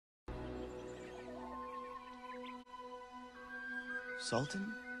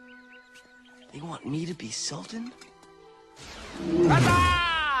Sultan? They want me to be Sultan?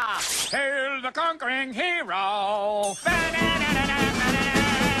 Huzzah! Hail the conquering hero!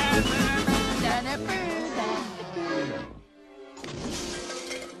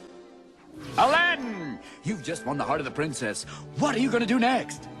 Aladdin! You've just won the heart of the princess. What are you gonna do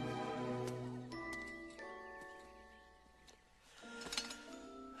next?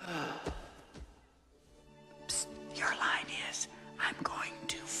 Psst, your line is, I'm going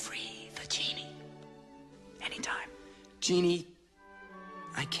to free the genie. Anytime. Genie,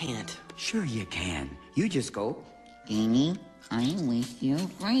 I can't. Sure you can. You just go. Genie, I wish you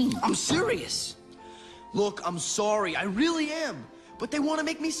free. I'm serious. Look, I'm sorry. I really am. But they want to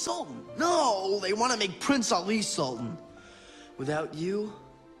make me Sultan. No, they want to make Prince Ali Sultan. Without you,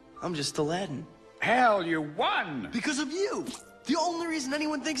 I'm just Aladdin. Hell, you won! Because of you. The only reason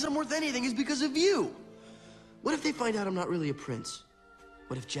anyone thinks I'm worth anything is because of you. What if they find out I'm not really a prince?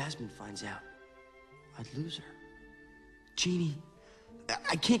 What if Jasmine finds out? I'd lose her. Genie,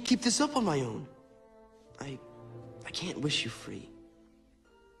 I can't keep this up on my own. I can't wish you free.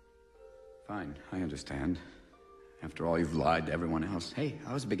 Fine, I understand. After all, you've lied to everyone else. Hey,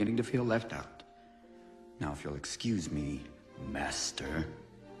 I was beginning to feel left out. Now, if you'll excuse me, Master.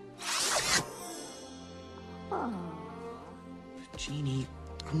 Genie,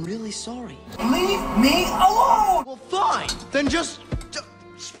 I'm really sorry. Leave me alone! Well, fine. Then just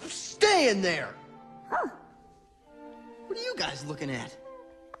stay in there. What are you guys looking at?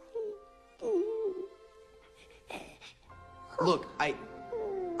 Look,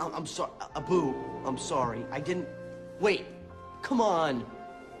 I'm sorry, Abu, I'm sorry. I didn't... Wait, come on.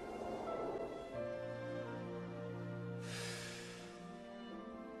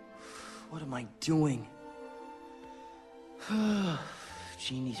 What am I doing?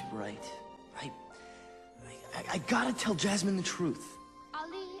 Genie's right. I gotta tell Jasmine the truth.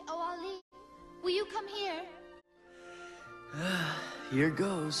 Ali, oh Ali, will you come here? Here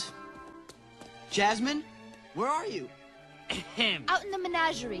goes. Jasmine, where are you? Out in the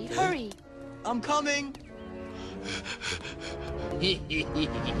menagerie, hurry. I'm coming. You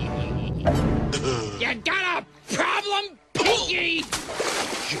got a problem, Pinky?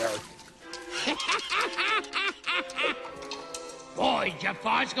 Jerk. Boy,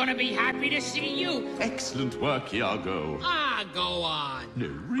 Jafar's gonna be happy to see you. Excellent work, Iago. Ah, go on. No,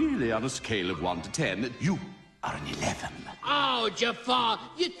 really, on a scale of 1 to 10, you are an 11. Oh, Jafar,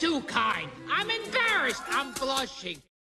 you're too kind. I'm embarrassed. I'm blushing.